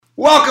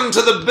Welcome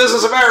to the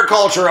Business of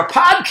Agriculture, a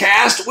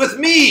podcast with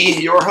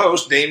me, your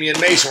host, Damian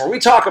Mason, where we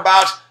talk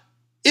about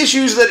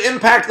issues that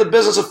impact the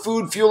business of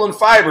food, fuel, and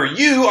fiber.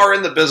 You are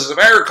in the business of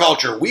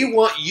agriculture. We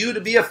want you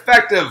to be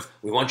effective.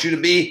 We want you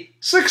to be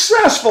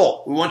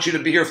successful. We want you to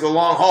be here for the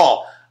long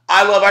haul.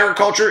 I love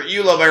agriculture.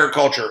 You love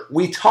agriculture.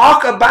 We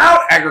talk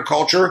about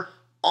agriculture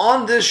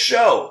on this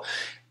show.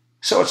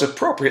 So it's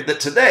appropriate that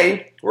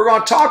today we're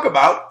going to talk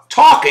about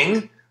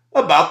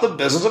the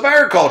business of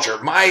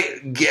agriculture. My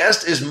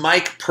guest is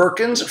Mike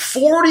Perkins,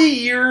 40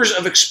 years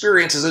of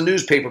experience as a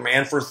newspaper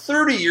man. For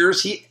 30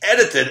 years, he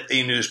edited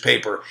a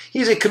newspaper.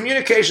 He's a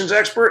communications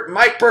expert.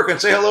 Mike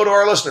Perkins, say hello to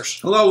our listeners.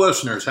 Hello,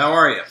 listeners. How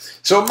are you?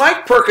 So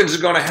Mike Perkins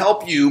is going to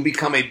help you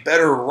become a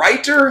better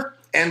writer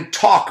and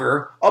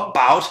talker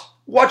about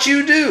what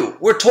you do.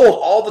 We're told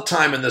all the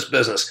time in this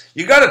business,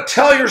 you got to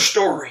tell your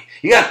story.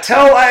 You got to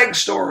tell ag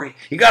story.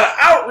 You got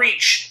to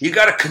outreach. You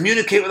got to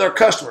communicate with our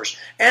customers.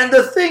 And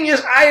the thing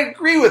is, I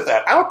agree with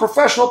that. I'm a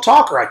professional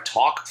talker. I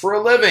talk for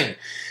a living.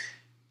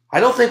 I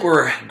don't think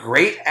we're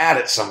great at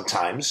it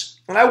sometimes,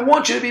 and I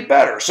want you to be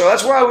better. So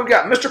that's why we've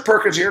got Mr.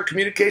 Perkins here,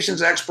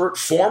 communications expert,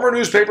 former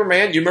newspaper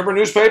man. You remember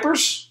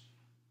newspapers?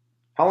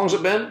 How long's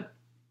it been?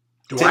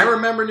 Do I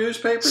remember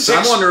newspapers?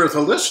 I wonder if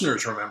the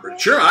listeners remember.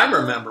 Sure, I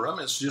remember them.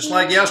 It's just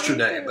like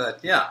yesterday, but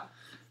yeah.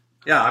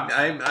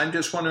 I'm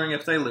just wondering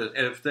if they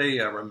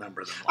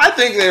remember them. I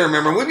think they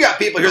remember. We've got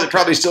people here that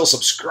probably still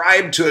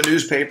subscribe to a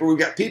newspaper. We've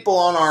got people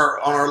on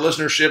our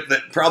listenership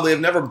that probably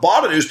have never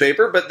bought a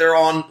newspaper, but they're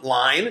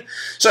online.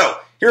 So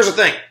here's the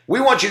thing.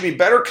 We want you to be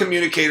better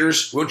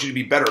communicators. We want you to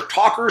be better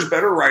talkers,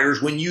 better writers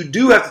when you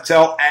do have to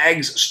tell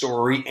ag's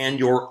story and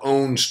your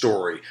own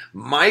story.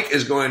 Mike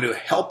is going to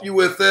help you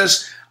with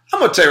this. I'm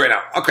going to tell you right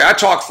now, okay, I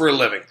talk for a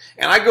living,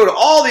 and I go to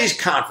all these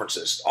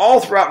conferences all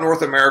throughout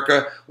North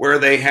America where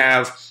they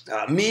have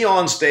me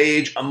on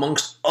stage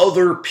amongst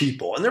other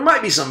people. And there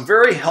might be some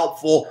very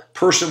helpful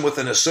person with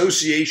an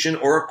association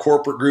or a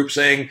corporate group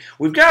saying,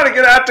 we've got to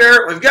get out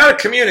there, we've got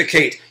to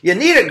communicate. You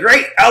need a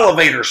great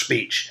elevator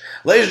speech.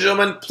 Ladies and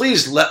gentlemen,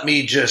 please let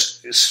me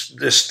just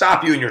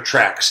stop you in your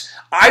tracks.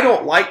 I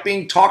don't like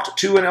being talked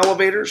to in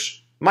elevators.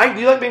 Mike,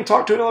 do you like being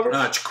talked to in elevators?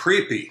 No, it's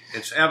creepy.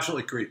 It's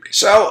absolutely creepy.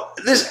 So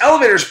this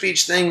elevator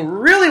speech thing,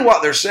 really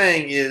what they're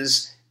saying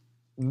is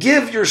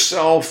give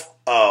yourself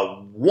a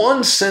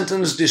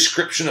one-sentence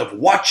description of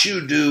what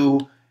you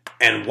do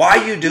and why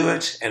you do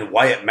it and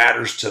why it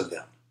matters to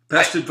them.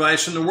 Best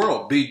advice in the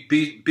world. Be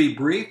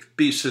brief,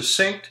 be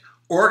succinct,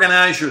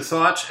 organize your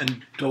thoughts,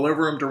 and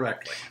deliver them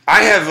directly.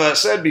 I have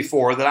said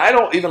before that I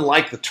don't even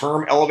like the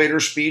term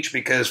elevator speech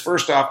because,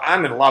 first off,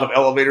 I'm in a lot of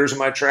elevators in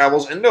my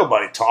travels, and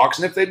nobody talks.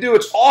 And if they do,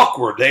 it's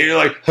awkward. They're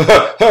like,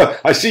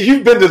 I see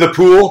you've been to the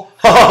pool.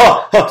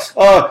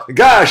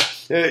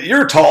 Gosh,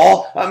 you're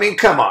tall. I mean,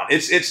 come on.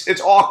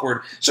 It's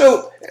awkward.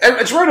 So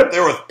it's right up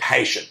there with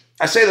passion.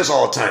 I say this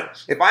all the time.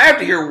 If I have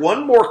to hear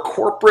one more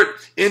corporate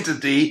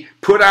entity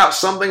put out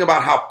something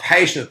about how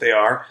passionate they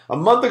are, a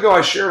month ago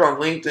I shared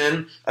on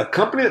LinkedIn, a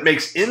company that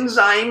makes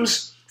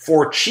enzymes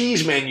for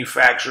cheese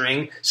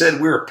manufacturing said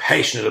we're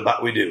passionate about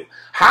what we do.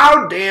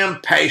 How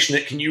damn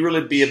passionate can you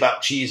really be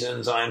about cheese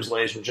enzymes,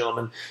 ladies and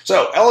gentlemen?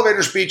 So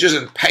elevator speeches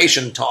and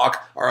passion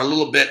talk are a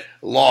little bit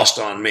lost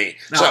on me.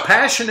 Now,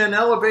 passion in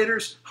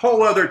elevators,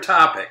 whole other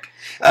topic.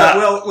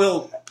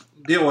 We'll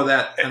deal with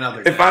that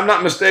another day. If I'm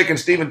not mistaken,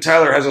 Steven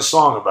Tyler has a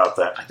song about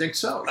that. I think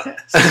so.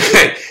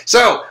 Okay,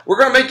 so we're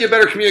going to make you a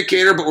better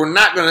communicator, but we're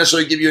not going to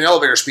necessarily give you an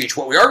elevator speech.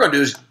 What we are going to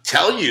do is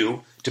tell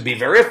you to be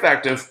very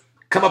effective,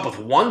 come up with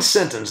one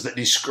sentence that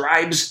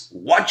describes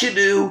what you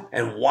do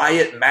and why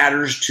it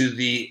matters to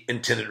the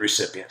intended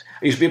recipient.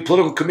 I used to be a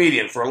political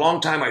comedian. For a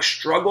long time, I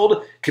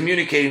struggled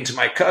communicating to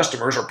my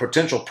customers or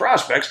potential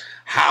prospects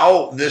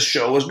how this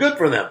show was good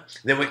for them.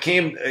 Then it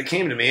came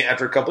to me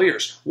after a couple of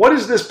years. What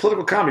is this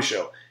political comedy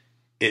show?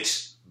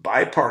 It's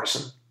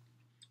bipartisan,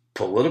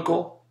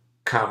 political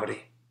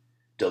comedy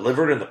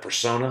delivered in the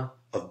persona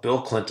of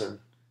Bill Clinton,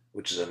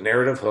 which is a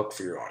narrative hook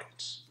for your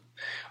audience.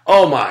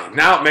 Oh my,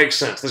 now it makes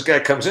sense. This guy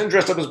comes in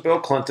dressed up as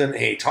Bill Clinton.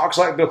 He talks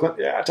like Bill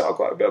Clinton. Yeah, I talk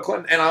like Bill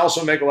Clinton. And I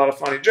also make a lot of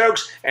funny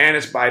jokes. And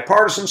it's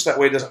bipartisan, so that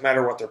way it doesn't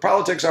matter what their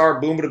politics are.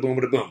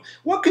 Boom-a-da-boom-a-da-boom.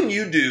 What can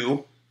you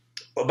do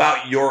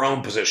about your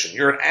own position?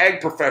 You're an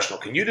ag professional.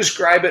 Can you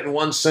describe it in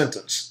one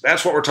sentence?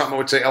 That's what we're talking about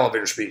when we say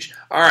elevator speech.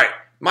 All right.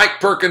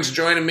 Mike Perkins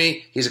joining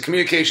me. He's a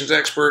communications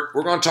expert.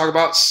 We're going to talk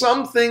about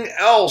something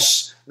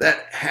else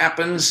that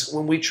happens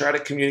when we try to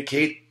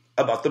communicate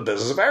about the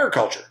business of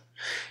agriculture.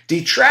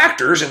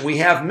 Detractors, and we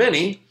have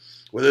many,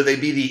 whether they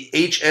be the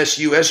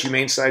HSUS,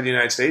 Humane Society of the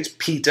United States,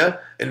 PETA,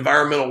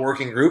 Environmental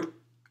Working Group,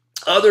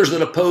 others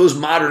that oppose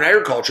modern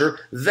agriculture,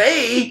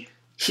 they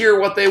hear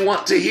what they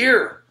want to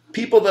hear.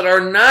 People that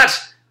are not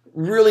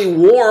really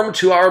warm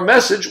to our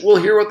message will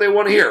hear what they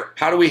want to hear.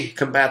 How do we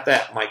combat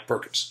that, Mike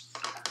Perkins?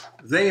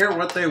 They hear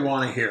what they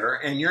want to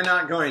hear, and you're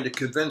not going to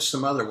convince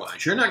them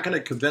otherwise. You're not going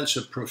to convince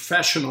a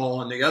professional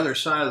on the other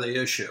side of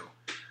the issue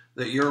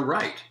that you're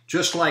right,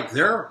 just like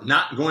they're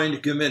not going to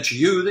convince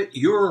you that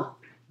you're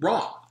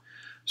wrong.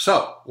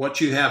 So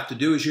what you have to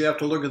do is you have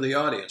to look at the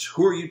audience.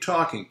 Who are you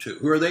talking to?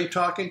 Who are they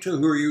talking to?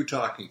 Who are you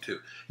talking to?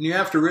 And you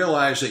have to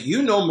realize that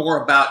you know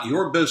more about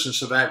your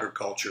business of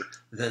agriculture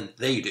than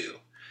they do.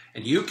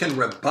 And you can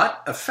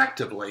rebut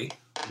effectively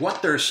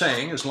what they're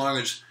saying as long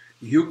as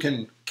you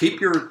can keep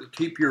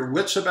your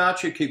wits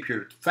about you, keep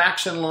your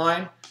facts in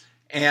line,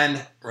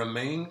 and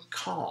remain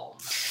calm.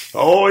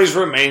 Always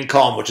remain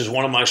calm, which is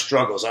one of my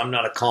struggles. I'm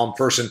not a calm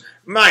person.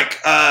 Mike,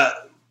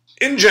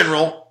 in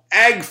general,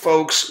 ag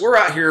folks, we're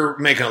out here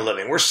making a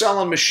living. We're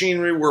selling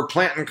machinery, we're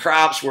planting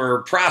crops,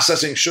 we're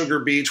processing sugar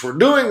beets, we're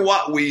doing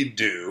what we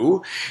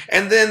do.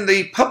 And then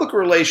the public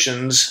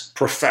relations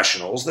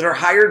professionals that are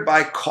hired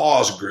by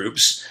cause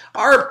groups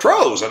are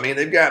pros. I mean,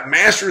 they've got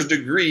master's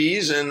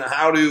degrees in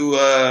how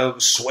to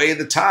sway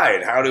the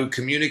tide, how to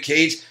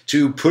communicate,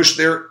 to push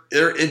their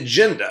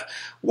agenda.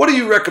 What do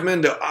you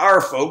recommend to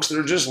our folks that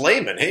are just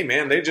laymen? Hey,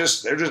 man, they're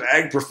just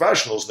ag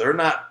professionals. They're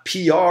not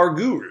PR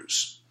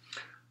gurus.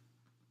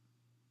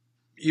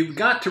 You've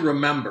got to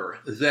remember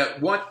that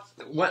what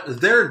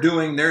they're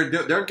doing,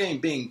 they're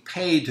being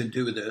paid to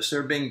do this.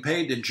 They're being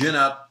paid to gin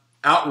up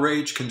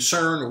outrage,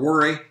 concern,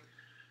 worry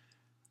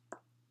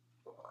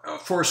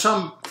for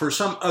some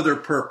other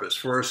purpose,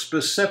 for a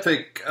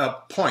specific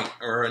point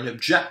or an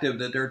objective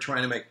that they're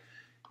trying to make.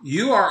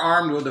 You are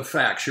armed with the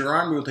facts. You're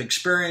armed with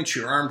experience.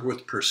 You're armed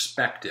with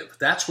perspective.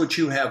 That's what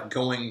you have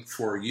going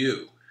for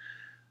you.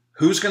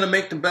 Who's going to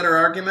make the better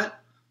argument?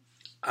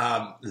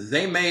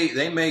 They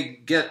may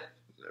get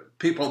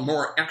people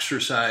more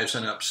exercised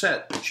and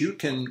upset, but you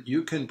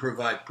can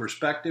provide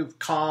perspective,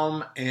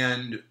 calm,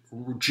 and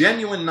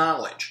genuine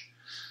knowledge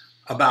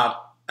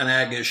about an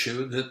ag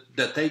issue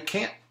that they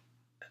can't.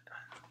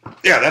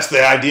 Yeah, that's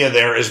the idea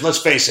there is,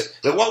 let's face it,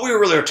 that what we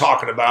really are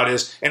talking about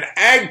is an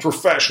ag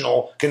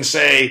professional can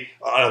say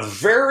a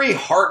very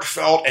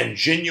heartfelt and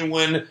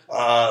genuine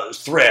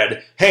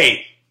thread,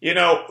 hey, you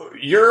know,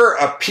 you're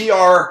a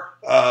PR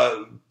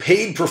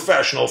paid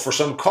professional for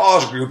some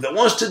cause group that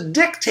wants to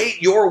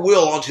dictate your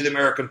will onto the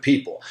American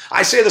people.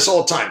 I say this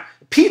all the time.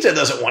 PETA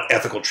doesn't want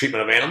ethical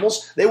treatment of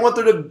animals. They want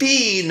there to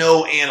be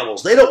no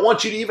animals. They don't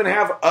want you to even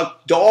have a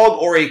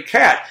dog or a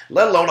cat,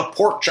 let alone a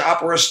pork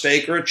chop or a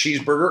steak or a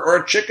cheeseburger or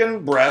a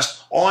chicken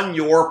breast on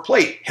your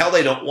plate. Hell,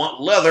 they don't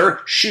want leather,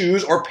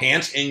 shoes, or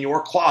pants in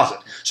your closet.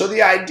 So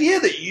the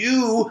idea that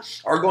you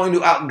are going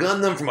to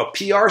outgun them from a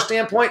PR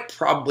standpoint,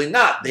 probably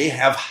not. They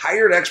have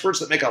hired experts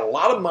that make a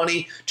lot of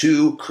money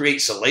to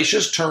create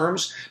salacious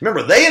terms.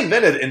 Remember, they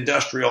invented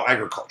industrial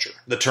agriculture,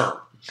 the term.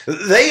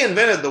 They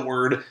invented the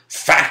word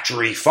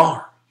factory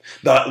farm.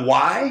 But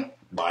why,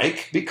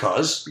 Mike?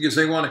 Because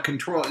they want to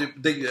control.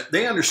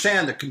 They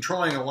understand that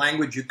controlling a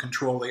language, you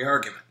control the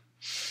argument.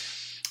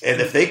 And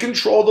if they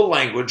control the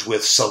language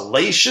with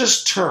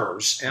salacious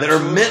terms that are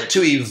meant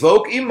to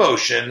evoke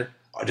emotion,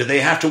 do they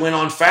have to win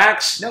on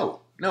facts? No,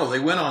 they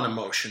win on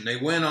emotion. They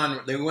win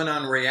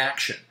on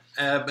reaction.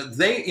 But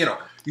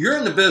you're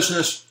in the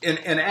business in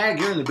ag.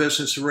 You're in the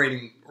business of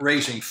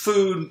raising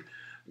food,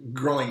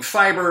 growing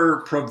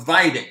fiber,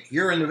 providing.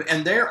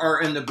 And they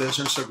are in the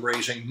business of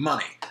raising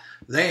money.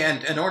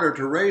 And in order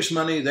to raise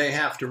money, they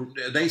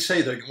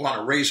say they want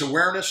to raise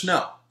awareness.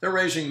 No, they're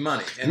raising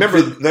money. And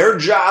remember, their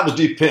jobs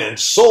depend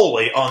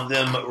solely on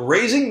them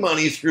raising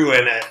money through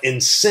an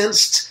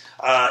incensed,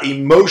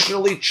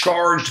 emotionally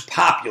charged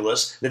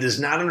populace that does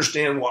not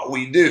understand what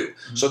we do.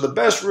 Mm-hmm. So the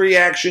best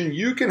reaction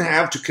you can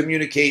have to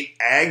communicate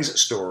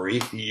ag's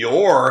story,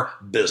 your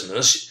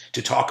business,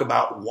 to talk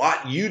about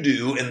what you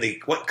do and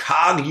what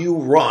cog you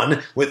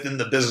run within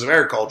the business of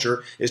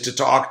agriculture, is to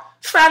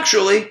talk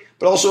factually,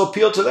 but also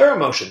appeal to their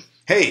emotion.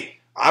 Hey,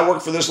 I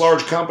work for this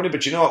large company,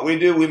 but you know what we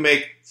do? We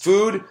make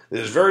food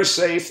that is very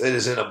safe, that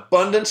is in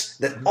abundance,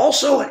 that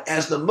also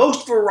has the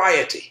most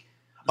variety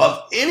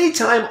of any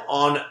time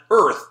on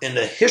earth in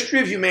the history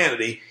of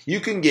humanity.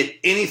 You can get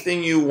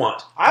anything you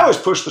want. I always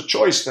push the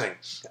choice thing.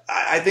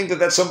 I think that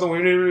that's something we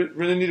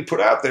really need to put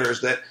out there,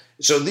 is that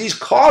so these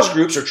cause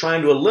groups are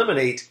trying to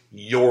eliminate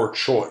your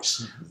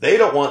choice. They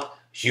don't want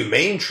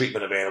humane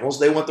treatment of animals.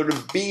 They want there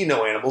to be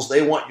no animals.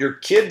 They want your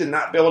kid to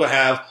not be able to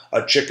have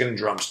a chicken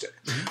drumstick.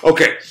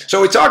 Okay,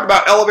 so we talked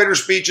about elevator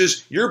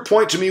speeches. Your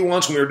point to me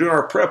once when we were doing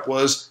our prep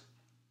was,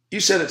 you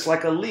said it's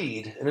like a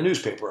lead in a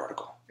newspaper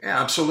article.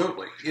 Yeah,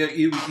 absolutely.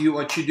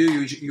 What you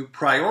do, you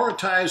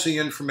prioritize the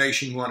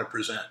information you want to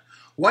present.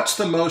 What's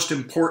the most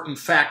important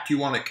fact you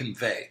want to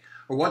convey?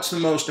 Or what's the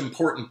most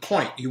important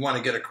point you want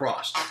to get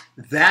across?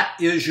 That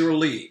is your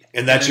lead.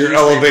 And that's your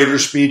elevator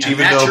speech, and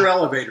that's your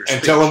elevator speech.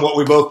 And tell them what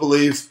we both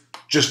believe,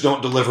 just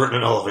don't deliver it in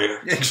an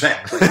elevator.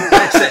 Exactly.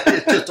 That's it.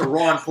 It's just the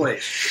wrong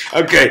place.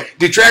 Okay.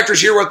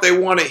 Detractors hear what they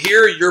want to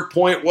hear. Your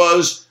point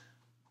was,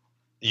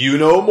 you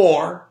know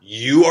more.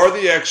 You are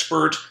the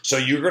expert. So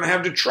you're going to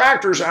have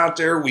detractors out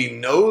there. We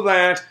know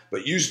that.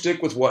 But you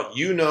stick with what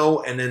you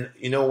know. And then,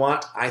 you know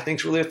what I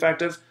think is really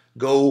effective?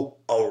 go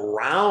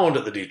around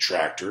the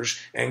detractors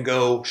and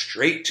go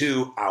straight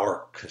to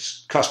our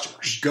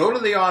customers. Go to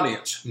the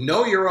audience.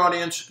 Know your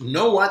audience.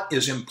 Know what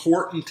is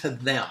important to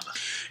them.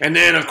 And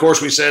then, of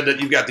course, we said that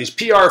you've got these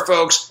PR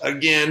folks.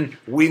 Again,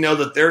 we know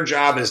that their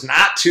job is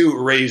not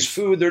to raise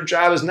food. Their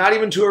job is not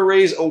even to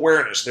raise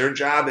awareness. Their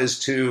job is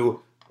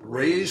to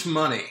raise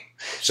money.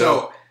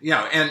 So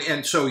yeah,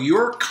 and so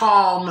your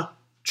calm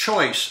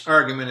choice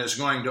argument is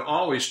going to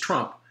always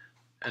trump,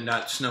 and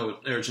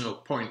there's no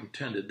point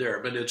intended there,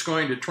 but it's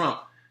going to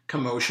trump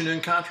commotion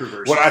and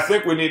controversy. What I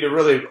think we need to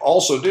really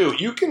also do,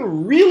 you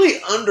can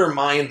really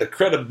undermine the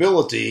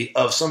credibility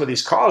of some of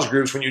these cause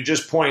groups when you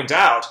just point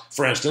out,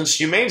 for instance,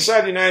 Humane Society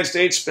of the United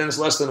States spends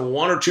less than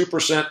 1 or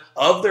 2%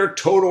 of their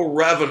total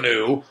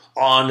revenue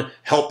on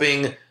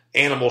helping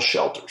animal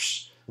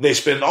shelters. They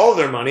spend all of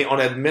their money on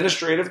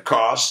administrative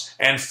costs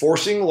and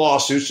forcing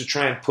lawsuits to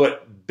try and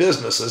put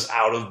businesses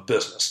out of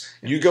business.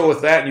 You go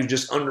with that, and you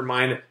just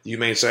undermine the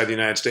Humane Society of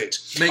the United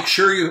States. Make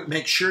sure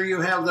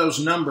you have those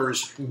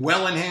numbers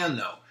well in hand,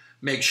 though.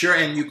 Make sure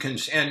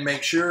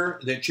make sure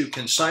that you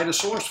can cite a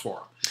source for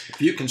them.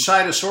 If you can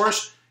cite a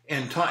source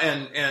and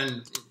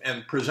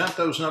present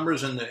those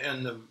numbers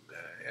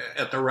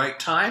at the right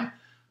time,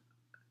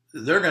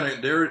 they're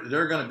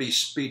gonna be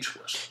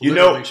speechless. You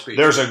know,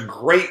 there's a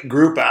great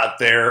group out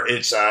there.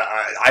 It's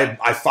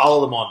I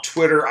follow them on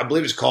Twitter. I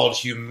believe it's called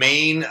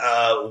Humane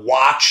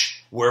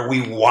Watch, where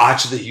we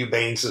watch the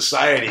Humane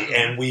Society,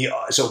 and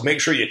so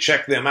make sure you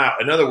check them out.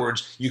 In other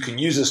words, you can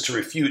use this to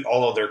refute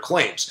all of their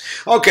claims.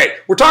 Okay,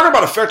 we're talking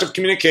about effective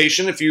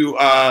communication. If you're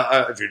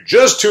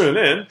just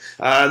tuning in,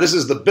 this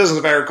is the Business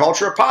of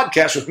Agriculture, a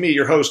podcast with me,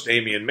 your host,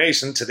 Damian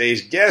Mason.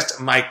 Today's guest,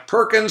 Mike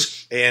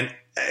Perkins, and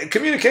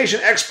communication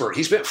expert.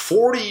 He spent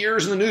 40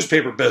 years in the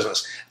newspaper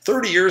business,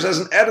 30 years as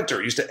an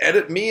editor. Used to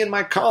edit me in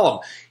my column.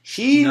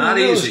 Not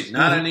an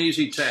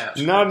easy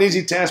task. Not an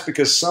easy task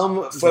because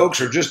some folks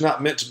are just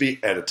not meant to be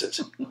edited.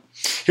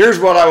 Here's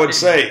what I would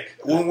say.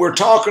 When we're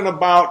talking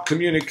about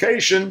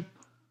communication,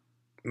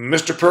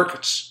 Mr.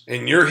 Perkins,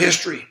 in your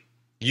history,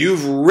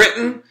 you've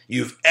written,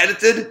 you've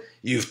edited,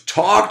 you've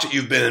talked,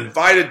 you've been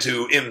invited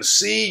to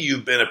MC,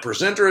 you've been a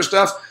presenter and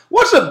stuff.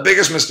 What's the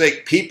biggest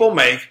mistake people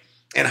make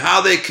and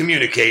how they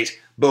communicate,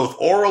 both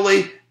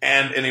orally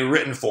and in a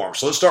written form?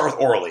 So let's start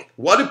with orally.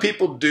 What do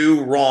people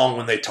do wrong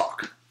when they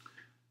talk?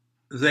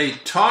 They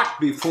talk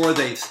before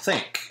they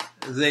think.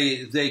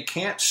 They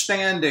can't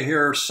stand to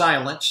hear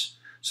silence,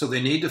 so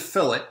they need to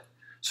fill it.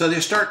 So they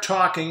start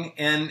talking,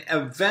 and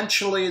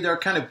eventually they're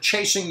kind of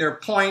chasing their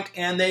point,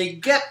 and they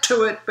get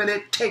to it, but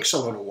it takes a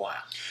little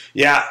while.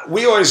 Yeah,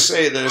 we always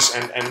say this,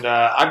 and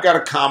I've got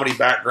a comedy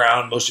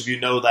background. Most of you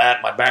know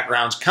that. My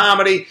background's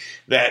comedy,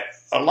 that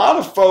a lot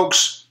of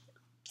folks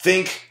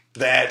think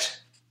that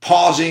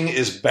pausing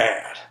is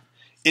bad.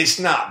 It's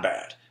not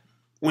bad.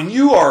 When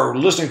you are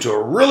listening to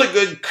a really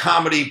good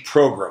comedy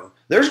program,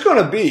 there's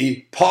going to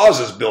be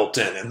pauses built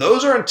in, and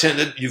those are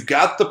intended. You've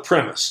got the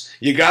premise.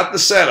 You got the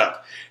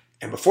setup.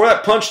 And before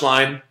that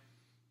punchline,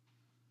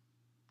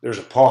 there's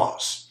a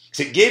pause.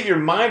 So it gave your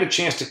mind a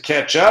chance to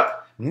catch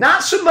up,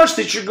 not so much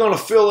that you're going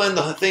to fill in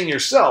the thing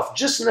yourself,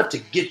 just enough to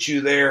get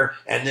you there,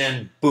 and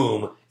then,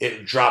 boom,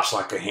 it drops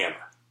like a hammer.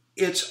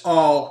 It's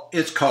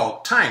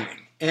called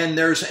timing, and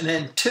there's an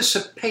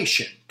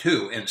anticipation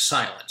too in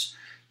silence.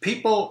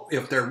 People,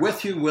 if they're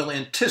with you, will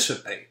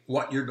anticipate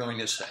what you're going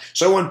to say.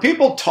 So when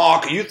people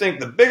talk, you think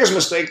the biggest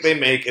mistake they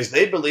make is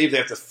they believe they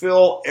have to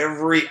fill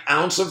every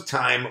ounce of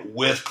time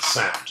with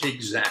sound.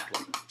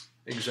 Exactly.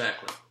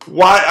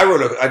 Why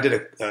I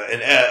did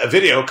a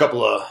video a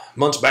couple of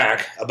months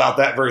back about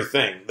that very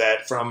thing.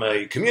 That from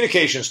a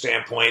communication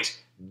standpoint,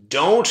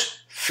 don't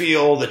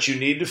feel that you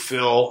need to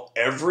fill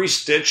every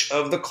stitch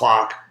of the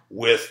clock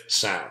with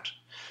sound.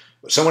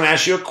 When someone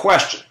asks you a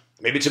question,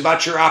 maybe it's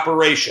about your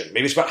operation,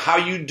 maybe it's about how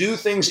you do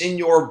things in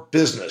your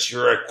business,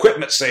 your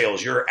equipment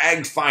sales, your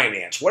ag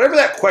finance, whatever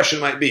that question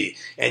might be,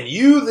 and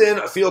you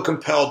then feel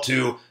compelled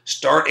to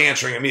start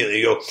answering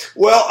immediately. You go,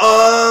 well,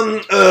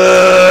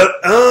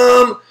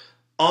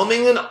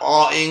 umming and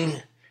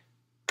awing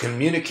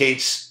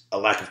communicates a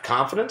lack of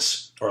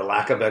confidence or a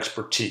lack of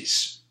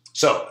expertise.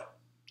 So,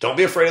 don't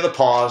be afraid of the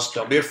pause.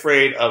 Don't be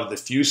afraid of the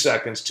few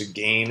seconds to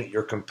gain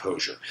your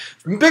composure.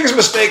 Biggest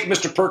mistake,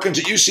 Mr. Perkins,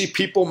 that you see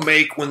people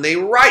make when they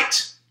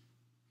write.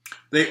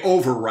 They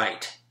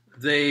overwrite.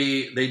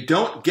 They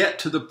don't get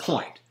to the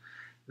point.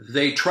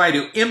 They try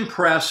to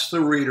impress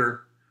the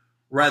reader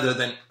rather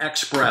than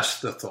express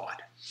the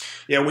thought.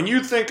 Yeah, when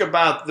you think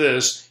about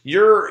this,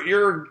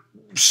 you're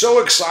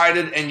so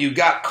excited and you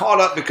got caught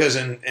up because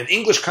in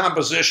English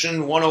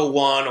Composition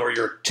 101 or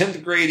your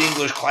 10th grade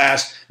English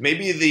class,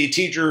 maybe the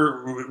teacher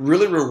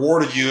really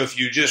rewarded you if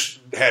you just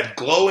had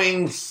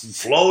glowing,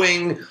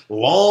 flowing,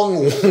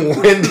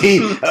 long-windy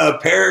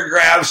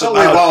paragraphs. Oh,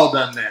 we've all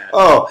done that.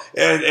 Oh,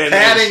 and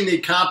padding the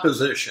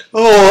composition.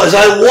 Oh, as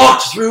I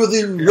walked through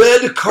the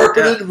red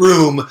carpeted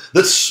room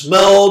that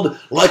smelled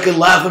like a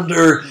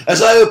lavender,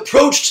 as I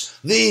approached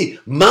the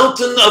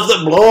mountain of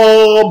the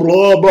blah,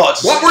 blah, blah.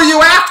 What were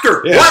you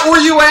after? Yeah. What were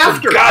you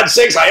after? For God's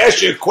sakes, I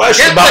asked you a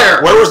question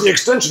about where was the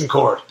extension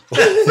cord?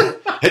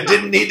 It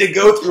didn't need to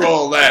go through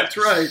all that. That's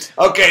right.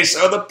 Okay,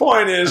 so the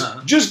point is,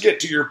 just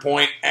get to your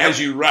point as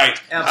you write.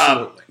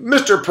 Absolutely.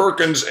 Mr.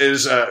 Perkins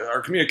is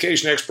our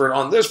communication expert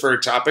on this very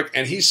topic,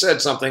 and he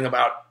said something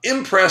about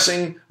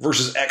impressing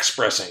versus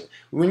expressing.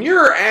 When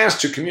you're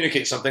asked to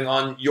communicate something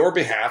on your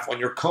behalf, on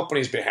your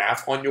company's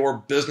behalf, on your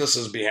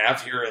business's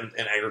behalf here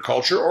in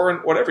agriculture or in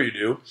whatever you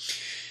do,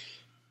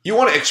 you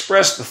want to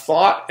express the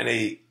thought in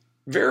a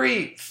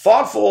very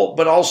thoughtful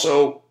but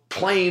also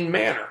plain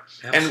manner.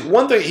 Absolutely. And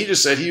one thing he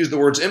just said, he used the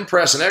words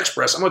impress and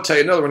express. I'm going to tell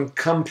you another one,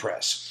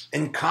 compress.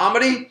 In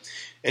comedy,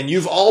 and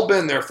you've all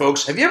been there,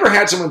 folks, have you ever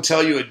had someone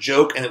tell you a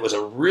joke and it was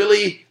a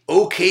really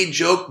okay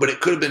joke, but it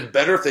could have been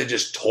better if they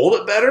just told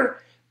it better?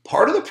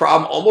 Part of the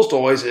problem almost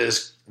always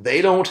is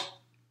they don't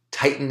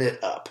tighten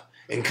it up.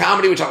 In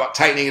comedy, we talk about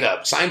tightening it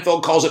up.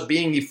 Seinfeld calls it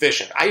being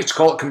efficient. I used to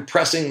call it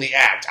compressing the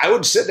act. I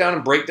would sit down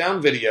and break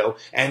down video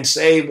and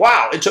say,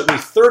 wow, it took me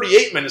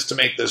 38 minutes to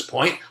make this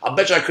point. I'll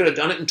bet you I could have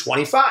done it in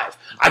 25.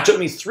 It took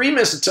me 3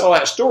 minutes to tell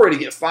that story to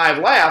get 5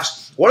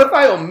 laughs. What if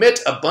I omit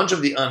a bunch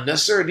of the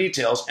unnecessary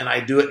details and I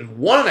do it in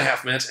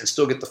 1.5 minutes and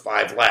still get the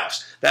 5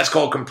 laughs? That's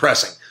called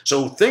compressing.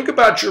 So think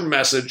about your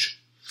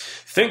message.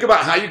 Think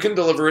about how you can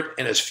deliver it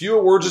in as few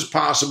words as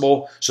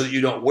possible so that you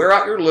don't wear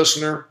out your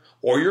listener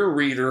or your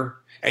reader,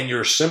 and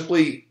you're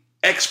simply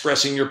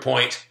expressing your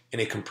point in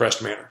a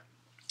compressed manner.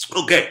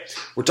 Okay,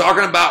 we're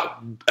talking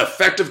about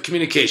effective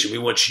communication. We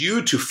want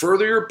you to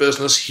further your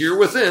business here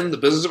within the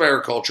business of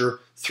agriculture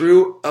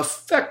through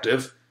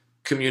effective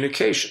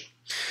communication.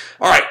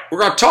 All right, we're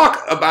going to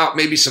talk about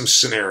maybe some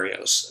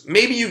scenarios.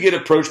 Maybe you get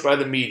approached by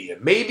the media.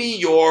 Maybe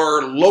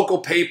your local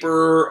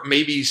paper,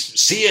 maybe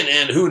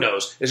CNN, who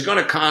knows, is going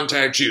to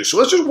contact you. So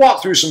let's just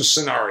walk through some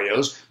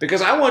scenarios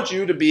because I want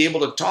you to be able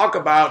to talk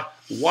about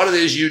what it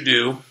is you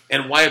do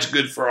and why it's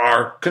good for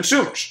our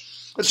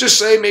consumers. Let's just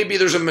say maybe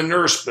there's a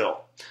manure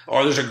spill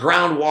or there's a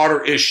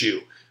groundwater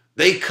issue.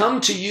 They come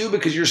to you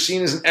because you're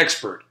seen as an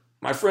expert.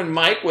 My friend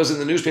Mike was in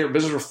the newspaper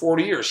business for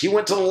 40 years. He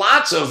went to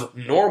lots of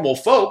normal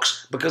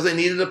folks because they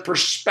needed a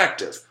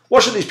perspective.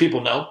 What should these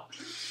people know?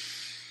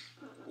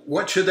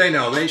 What should they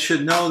know? They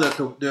should know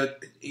that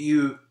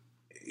you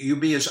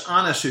be as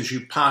honest as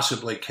you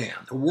possibly can.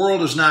 The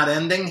world is not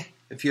ending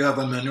if you have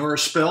a manure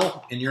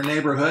spill in your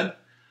neighborhood.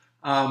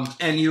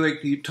 And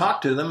you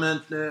talk to them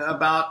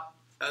about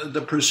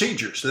the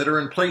procedures that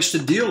are in place to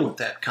deal with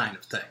that kind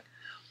of thing.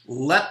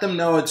 Let them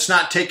know it's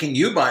not taking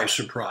you by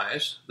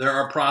surprise. There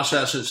are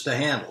processes to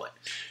handle it.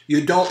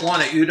 You don't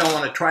want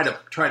to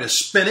try to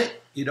spin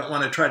it. You don't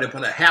want to try to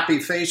put a happy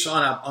face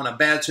on a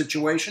bad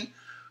situation.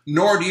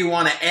 Nor do you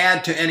want to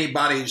add to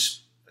anybody's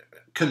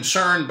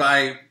concern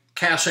by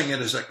casting it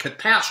as a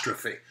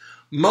catastrophe.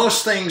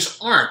 Most things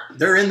aren't.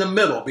 They're in the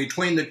middle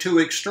between the two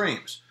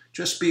extremes.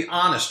 Just be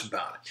honest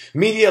about it.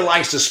 Media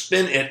likes to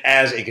spin it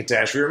as a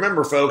catastrophe.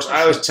 Remember, folks,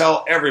 I always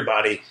tell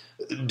everybody,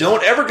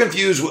 don't ever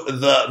confuse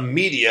the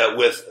media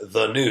with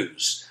the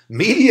news.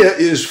 Media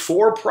is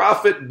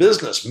for-profit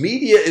business.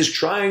 Media is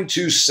trying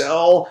to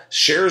sell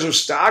shares of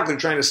stock. They're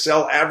trying to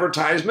sell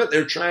advertisement.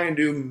 They're trying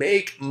to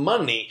make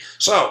money.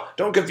 So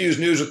don't confuse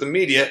news with the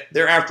media.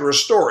 They're after a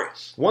story.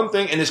 One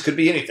thing, and this could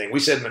be anything. We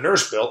said manure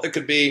spill. It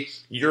could be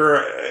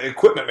your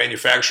equipment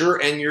manufacturer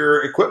and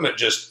your equipment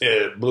just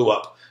blew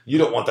up. You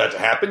don't want that to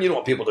happen. You don't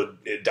want people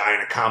to die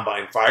in a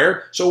combine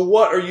fire. So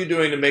what are you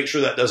doing to make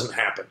sure that doesn't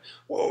happen?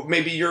 Well,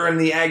 maybe you're in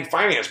the ag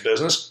finance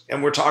business,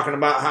 and we're talking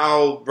about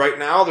how right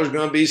now there's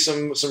going to be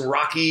some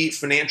rocky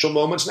financial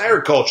moments in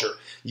agriculture.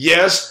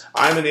 Yes,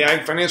 I'm in the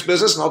ag finance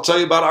business, and I'll tell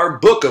you about our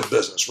book of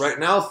business. Right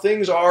now,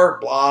 things are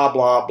blah,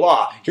 blah,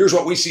 blah. Here's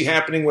what we see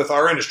happening with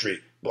our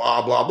industry,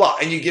 blah, blah, blah.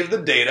 And you give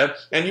the data,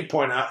 and you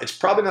point out it's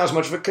probably not as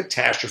much of a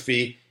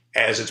catastrophe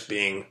as it's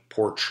being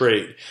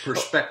portrayed.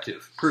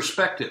 Perspective.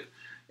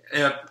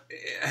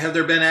 Have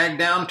there been ag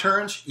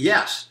downturns?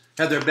 Yes.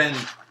 Have there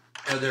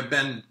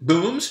been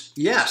booms?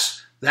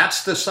 Yes.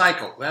 That's the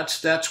cycle.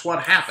 That's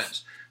what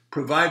happens.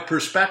 Provide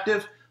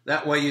perspective.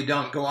 That way you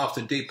don't go off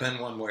the deep end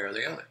one way or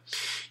the other.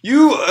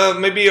 You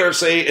maybe are,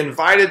 say,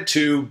 invited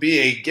to be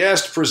a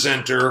guest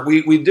presenter.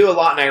 We do a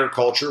lot in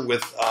agriculture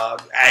with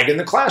Ag in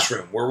the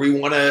Classroom, where we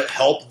want to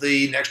help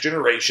the next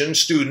generation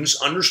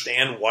students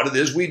understand what it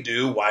is we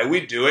do, why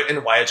we do it,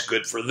 and why it's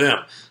good for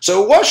them.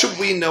 So what should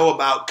we know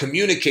about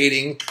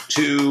communicating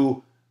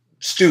to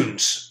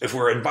students if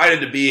we're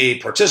invited to be a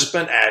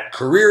participant at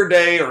Career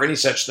Day or any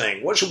such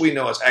thing? What should we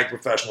know as ag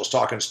professionals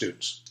talking to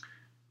students?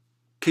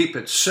 Keep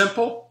it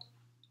simple.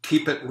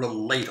 Keep it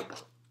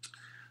relatable.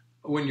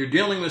 When you're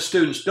dealing with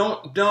students,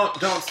 don't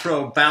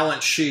throw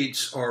balance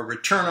sheets or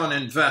return on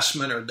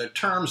investment or the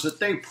terms that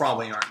they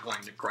probably aren't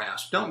going to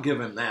grasp. Don't give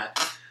them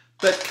that.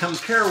 But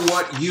compare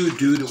what you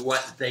do to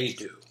what they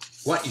do.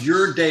 What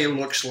your day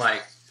looks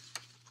like.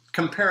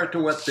 Compare it to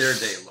what their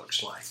day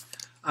looks like.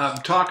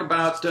 Talk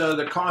about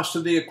the cost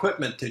of the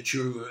equipment that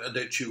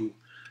you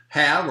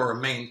have or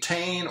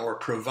maintain or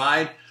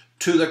provide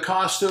to the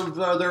cost of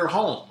their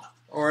home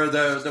or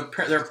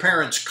their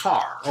parents'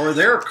 car or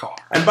their car.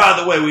 And by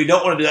the way, we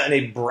don't want to do that in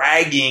a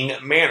bragging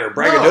manner.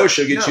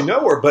 Braggadocio gets you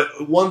nowhere.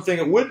 But one thing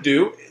it would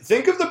do,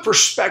 think of the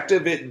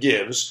perspective it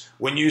gives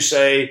when you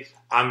say,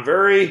 I'm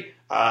very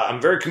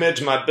committed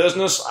to my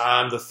business.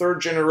 I'm the third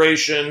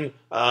generation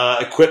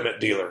equipment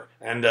dealer.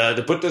 And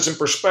to put this in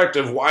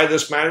perspective, why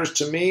this matters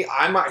to me,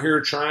 I'm out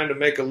here trying to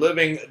make a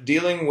living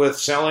dealing with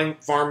selling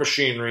farm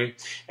machinery.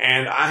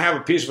 And I have a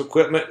piece of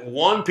equipment,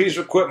 one piece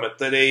of equipment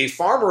that a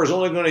farmer is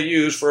only going to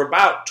use for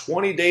about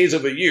 20 days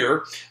of a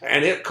year.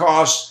 And it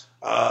costs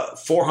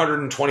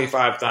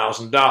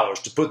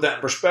 $425,000. To put that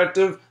in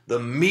perspective, the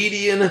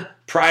median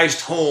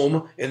priced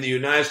home in the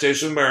United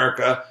States of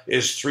America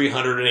is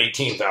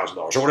 $318,000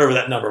 or whatever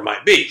that number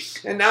might be.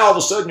 And now all of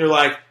a sudden you're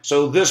like,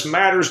 so this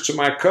matters to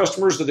my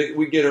customers that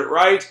we get it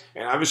right.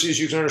 And obviously, as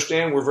you can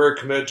understand, we're very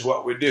committed to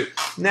what we do.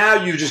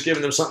 Now you've just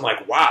given them something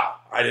like, wow,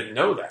 I didn't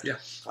know that. Yeah.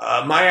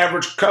 My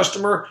average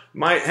customer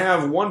might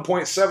have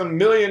 $1.7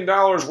 million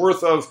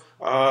worth of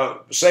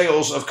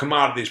sales of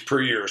commodities per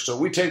year. So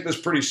we take this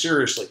pretty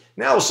seriously.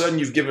 Now all of a sudden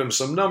you've given them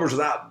some numbers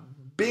without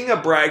being a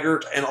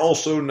braggart and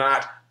also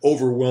not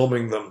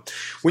overwhelming them.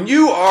 When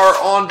you are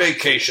on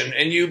vacation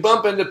and you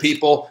bump into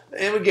people,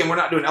 and again, we're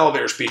not doing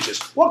elevator speeches,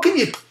 what can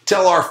you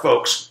tell our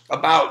folks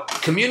about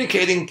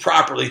communicating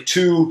properly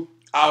to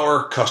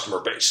our customer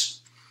base?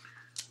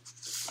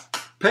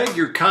 Peg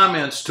your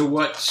comments to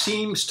what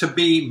seems to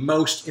be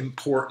most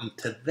important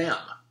to them.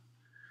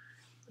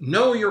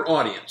 Know your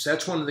audience.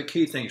 That's one of the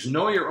key things.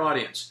 Know your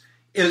audience.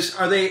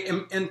 Are they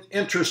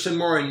interested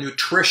more in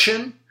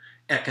nutrition,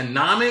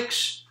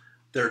 economics,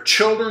 their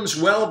children's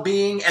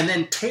well-being, and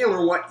then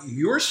tailor what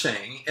you're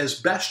saying as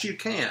best you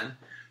can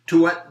to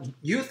what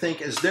you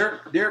think is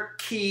their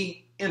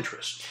key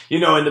interest. You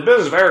know, in the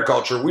business of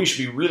agriculture, we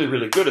should be really,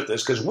 really good at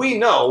this because we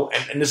know,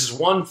 and this is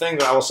one thing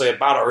that I will say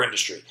about our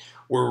industry,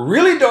 we're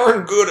really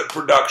darn good at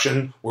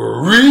production,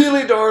 we're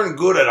really darn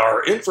good at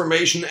our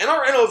information and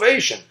our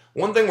innovation.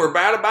 One thing we're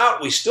bad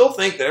about, we still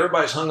think that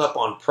everybody's hung up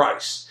on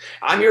price.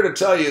 I'm here to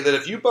tell you that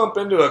if you bump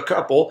into a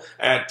couple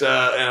at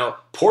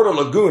Porto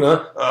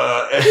Laguna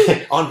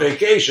on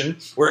vacation,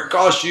 where it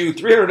costs you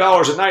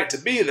 $300 a night to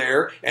be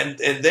there, and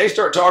they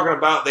start talking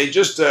about they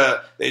just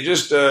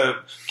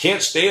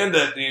can't stand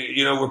that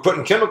we're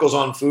putting chemicals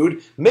on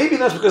food, maybe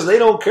that's because they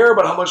don't care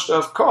about how much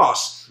stuff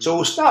costs.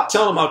 So stop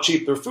telling them how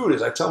cheap their food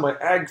is. I tell my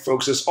ag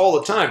folks this all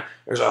the time.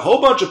 There's a whole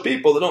bunch of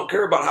people that don't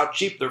care about how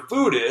cheap their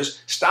food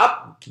is.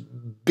 Stop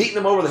beating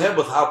them over the head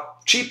with how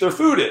cheap their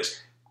food is.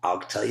 I'll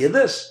tell you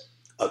this.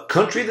 A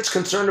country that's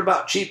concerned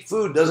about cheap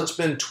food doesn't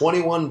spend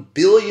 $21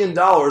 billion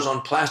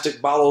on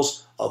plastic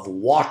bottles of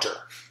water.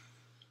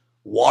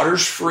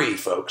 Water's free,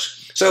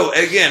 folks. So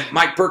again,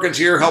 Mike Perkins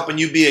here, helping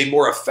you be a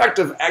more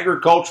effective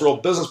agricultural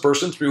business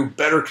person through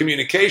better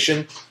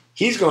communication.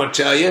 He's going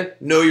to tell you,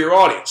 know your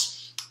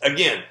audience.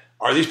 Again,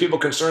 are these people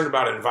concerned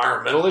about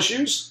environmental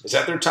issues? Is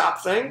that their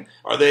top thing?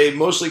 Are they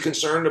mostly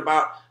concerned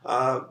about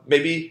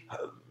maybe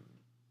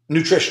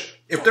nutrition?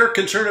 If they're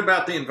concerned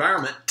about the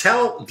environment,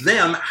 tell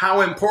them how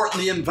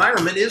important the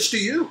environment is to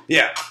you.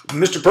 Yeah.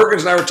 Mr.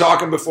 Perkins and I were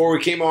talking before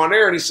we came on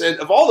air, and he said,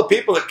 of all the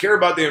people that care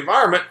about the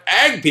environment,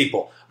 ag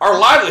people, our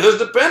livelihoods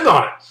depend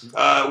on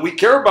it. We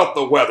care about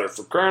the weather.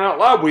 For crying out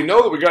loud, we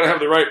know that we got to have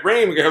the right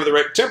rain, we got to have the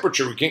right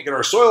temperature. We can't get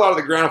our soil out of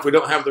the ground if we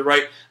don't have the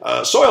right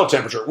soil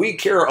temperature. We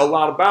care a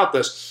lot about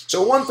this.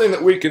 So one thing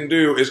that we can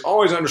do is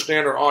always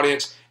understand our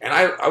audience. And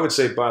I would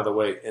say, by the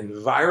way,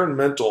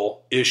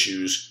 environmental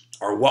issues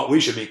are what we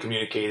should be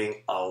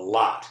communicating a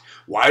lot.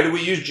 Why do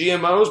we use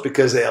GMOs?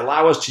 Because they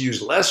allow us to use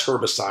less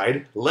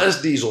herbicide,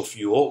 less diesel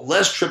fuel,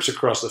 less trips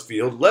across the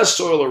field, less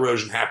soil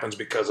erosion happens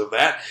because of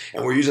that,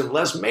 and we're using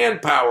less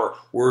manpower.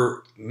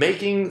 We're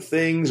making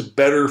things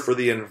better for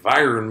the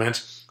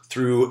environment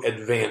through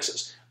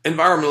advances.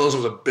 Environmentalism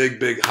is a big,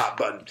 big hot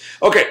button.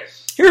 Okay,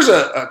 here's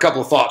a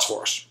couple of thoughts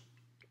for us.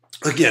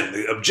 Again,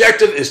 the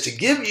objective is to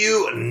give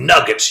you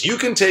nuggets you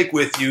can take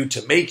with you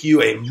to make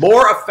you a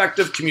more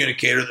effective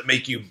communicator, that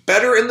make you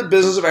better in the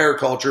business of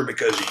agriculture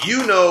because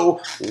you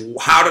know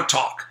how to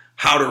talk,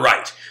 how to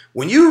write.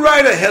 When you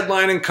write a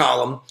headline and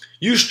column,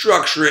 you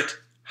structure it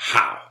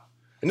how?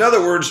 In other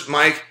words,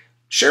 Mike,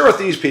 share with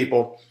these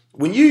people,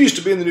 when you used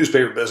to be in the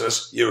newspaper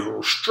business,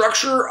 you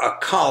structure a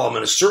column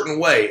in a certain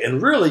way. And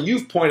really,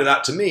 you've pointed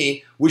out to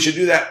me, we should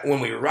do that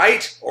when we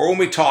write or when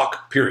we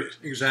talk, period.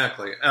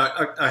 Exactly.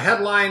 A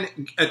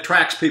headline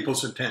attracts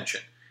people's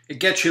attention. It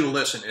gets you to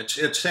listen.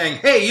 It's saying,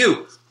 hey,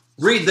 you,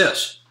 read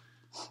this.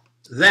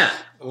 Then,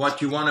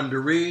 what you want them to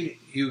read,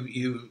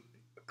 you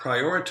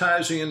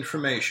prioritize the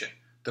information.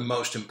 The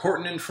most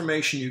important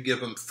information you give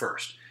them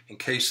first. In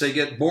case they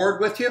get bored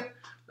with you,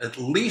 at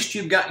least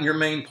you've gotten your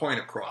main point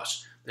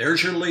across.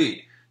 There's your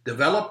lead.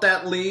 Develop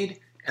that lead,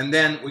 and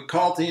then we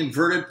call it the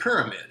inverted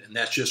pyramid, and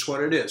that's just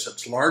what it is.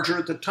 It's larger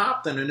at the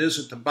top than it is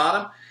at the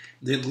bottom.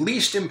 The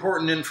least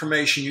important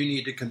information you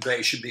need to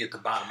convey should be at the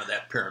bottom of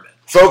that pyramid.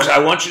 Folks,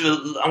 I want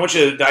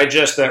you to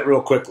digest that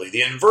real quickly.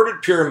 The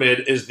inverted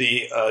pyramid is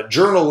the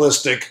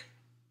journalistic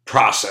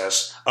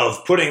process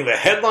of putting the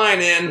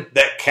headline in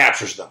that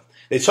captures them.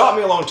 They taught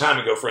me a long time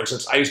ago, for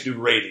instance, I used to do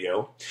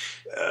radio,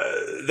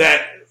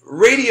 that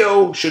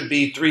radio should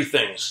be three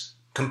things: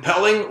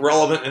 compelling,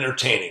 relevant,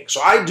 entertaining.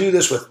 So I do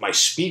this with my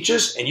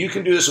speeches, and you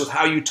can do this with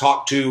how you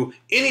talk to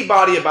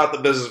anybody about the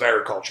business of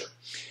agriculture.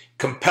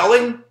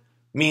 Compelling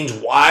means,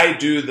 why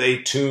do they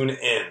tune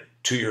in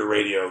to your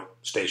radio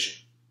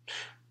station?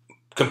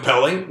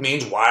 Compelling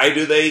means, why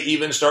do they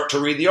even start to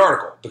read the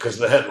article? Because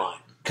of the headline.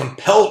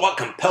 What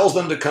compels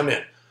them to come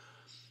in?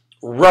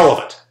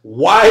 Relevant.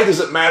 Why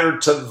does it matter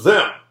to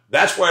them?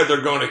 That's why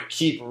they're going to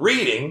keep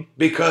reading,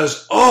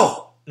 because,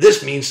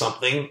 this means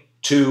something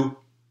to...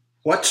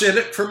 What's in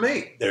it for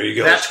me? There you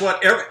go. That's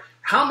what...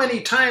 How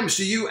many times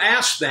do you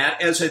ask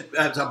that as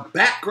a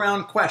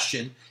background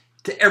question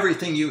to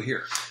everything you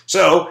hear?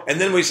 So,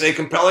 and then we say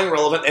compelling,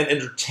 relevant, and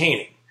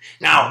entertaining.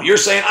 Now, you're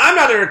saying, I'm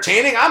not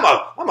entertaining. I'm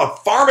a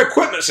farm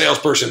equipment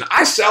salesperson.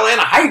 I sell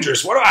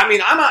anhydrous. What do I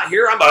mean? I'm out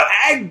here. I'm an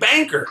ag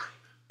banker.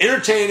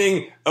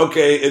 Entertaining,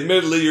 okay,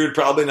 admittedly, you're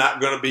probably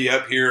not going to be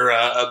up here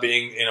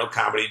being,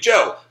 Comedy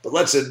Joe. But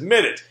let's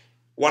admit it.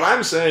 What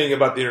I'm saying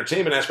about the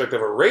entertainment aspect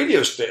of a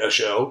radio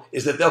show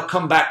is that they'll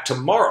come back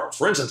tomorrow.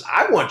 For instance,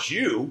 I want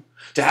you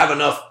to have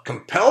enough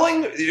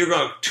compelling that you're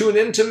going to tune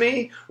into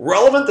me,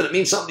 relevant that it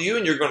means something to you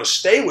and you're going to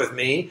stay with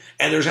me,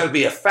 and there's going to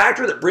be a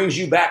factor that brings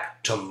you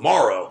back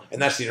tomorrow,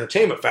 and that's the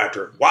entertainment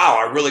factor. Wow,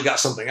 I really got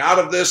something out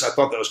of this. I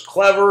thought that was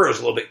clever. It was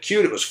a little bit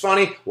cute. It was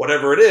funny.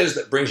 Whatever it is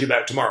that brings you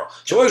back tomorrow.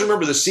 So always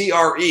remember the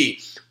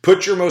CRE.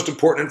 Put your most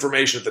important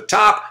information at the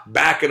top,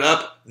 back it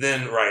up,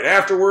 then right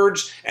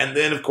afterwards, and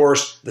then, of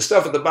course, the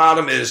stuff at the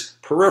bottom is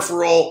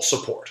peripheral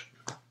support.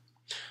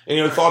 Any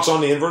other thoughts on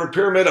the inverted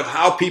pyramid of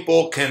how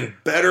people can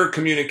better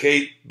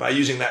communicate by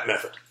using that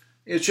method?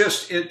 It's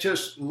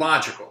just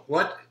logical.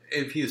 What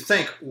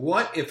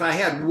if I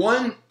had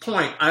one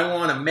point I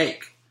want to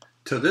make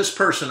to this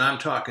person I'm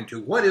talking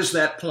to? What is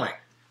that point?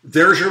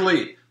 There's your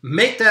lead.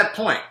 Make that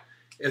point.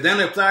 And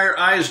then if their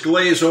eyes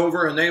glaze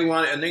over and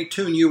they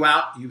tune you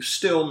out, you've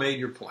still made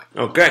your point.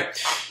 Okay.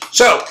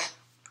 So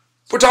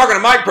we're talking to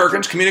Mike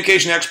Perkins,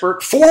 communication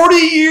expert, 40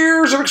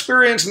 years of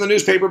experience in the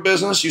newspaper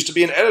business, used to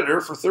be an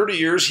editor for 30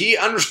 years. He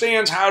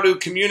understands how to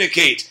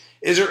communicate.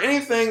 Is there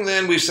anything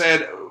then we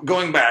said,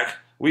 going back,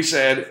 we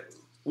said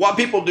what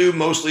people do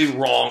mostly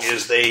wrong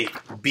is they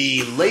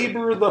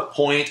belabor the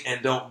point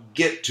and don't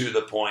get to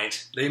the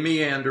point. They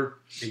meander.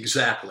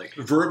 Exactly.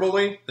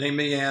 Verbally, they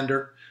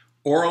meander.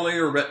 Orally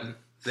or written,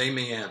 they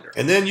meander.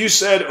 And then you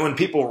said when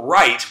people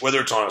write,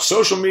 whether it's on a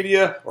social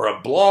media or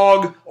a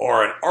blog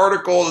or an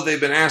article that they've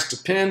been asked to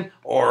pin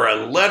or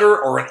a letter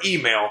or an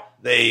email,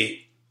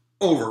 they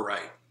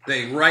overwrite.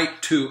 They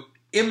write to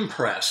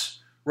impress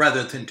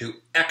rather than to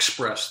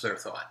express their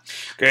thought.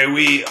 Okay,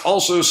 we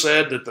also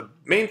said that the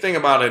main thing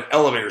about an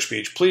elevator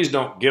speech, please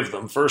don't give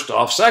them, first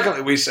off.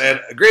 Secondly, we said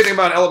a great thing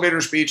about an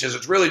elevator speech is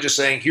it's really just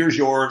saying, here's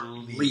your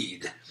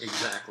lead.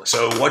 Exactly.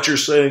 So what you're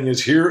saying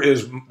is, here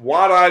is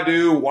what I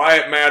do, why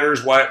it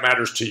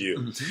matters to you.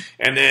 Mm-hmm.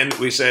 And then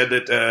we said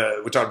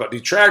that we talked about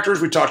detractors.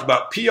 We talked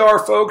about PR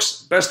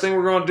folks. Best thing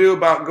we're going to do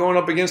about going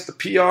up against the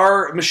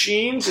PR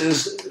machines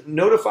is go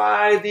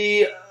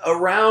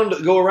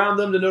around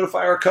them to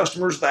notify our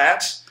customers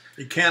that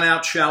you can't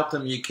outshout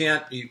them. You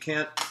can't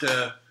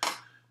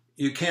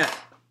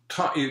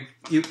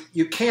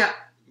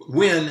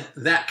win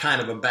that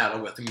kind of a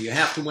battle with them. You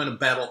have to win a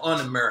battle on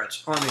the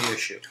merits, on the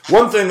issue.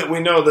 One thing that we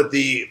know that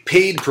the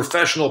paid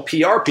professional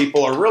PR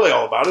people are really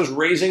all about is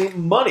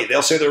raising money.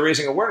 They'll say they're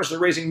raising awareness. They're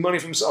raising money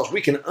for themselves.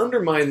 We can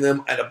undermine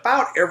them at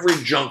about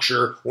every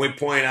juncture when we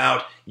point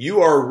out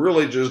you are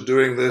really just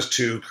doing this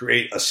to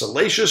create a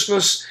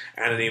salaciousness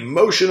and an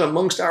emotion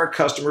amongst our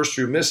customers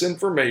through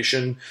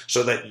misinformation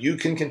so that you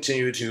can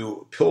continue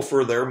to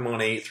pilfer their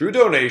money through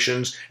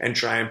donations and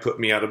try and put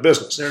me out of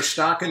business. Their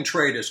stock and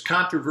trade is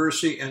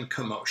controversy and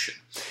commotion.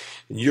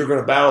 You're going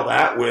to battle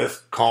that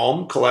with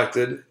calm,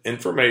 collected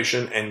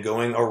information and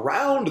going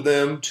around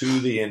them to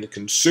the end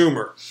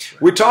consumer.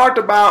 Right. We talked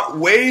about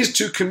ways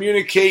to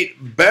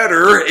communicate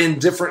better in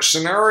different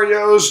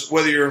scenarios,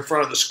 whether you're in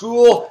front of the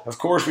school. Of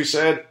course, we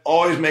said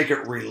always make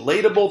it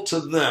relatable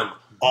to them.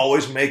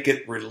 Always make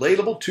it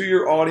relatable to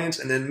your audience.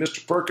 And then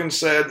Mr. Perkins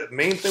said the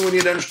main thing we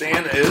need to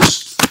understand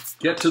is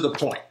get to the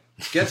point.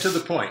 Get to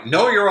the point.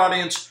 Know your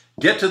audience.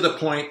 Get to the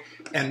point.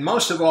 And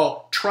most of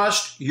all,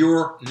 trust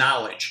your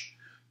knowledge.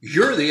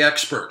 You're the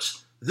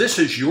experts. This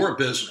is your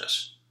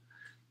business.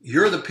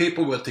 You're the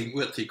people with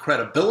the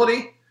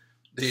credibility,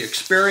 the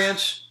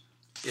experience.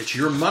 It's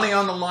your money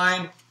on the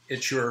line.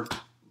 It's your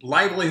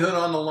livelihood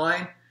on the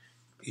line.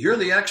 You're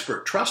the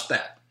expert. Trust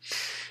that.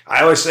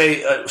 I always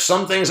say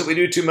some things that we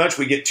do too much,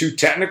 we get too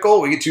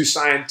technical, we get too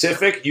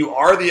scientific. You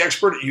are the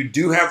expert. You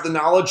do have the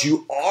knowledge.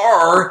 You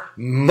are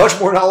much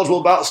more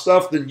knowledgeable about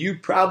stuff than you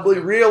probably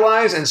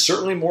realize, and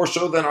certainly more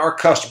so than our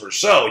customers.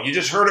 So you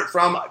just heard it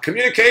from a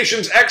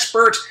communications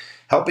expert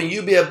helping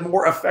you be a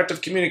more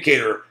effective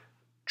communicator.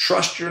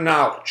 Trust your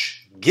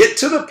knowledge. Get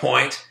to the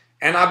point,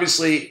 and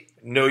obviously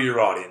know your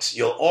audience.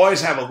 You'll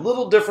always have a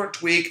little different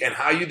tweak in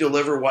how you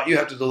deliver what you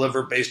have to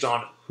deliver based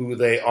on who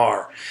they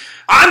are.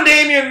 I'm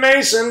Damian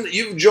Mason.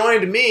 You've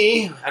joined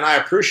me, and I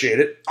appreciate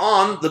it,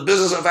 on the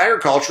Business of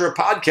Agriculture, a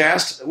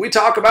podcast. We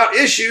talk about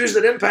issues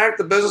that impact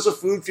the business of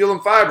food, fuel,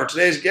 and fiber.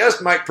 Today's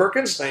guest, Mike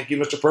Perkins. Thank you,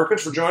 Mr.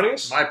 Perkins, for joining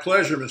us. My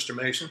pleasure, Mr.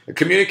 Mason. The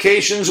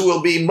communications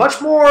will be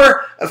much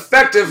more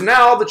effective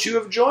now that you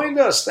have joined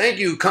us. Thank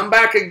you. Come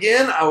back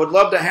again. I would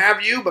love to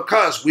have you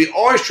because we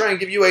always try and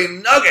give you a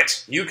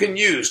nugget you can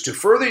use to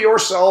further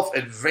yourself,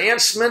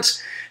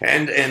 advancements,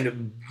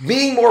 and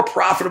being more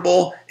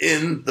profitable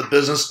in the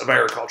business of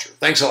agriculture.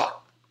 Thanks a lot.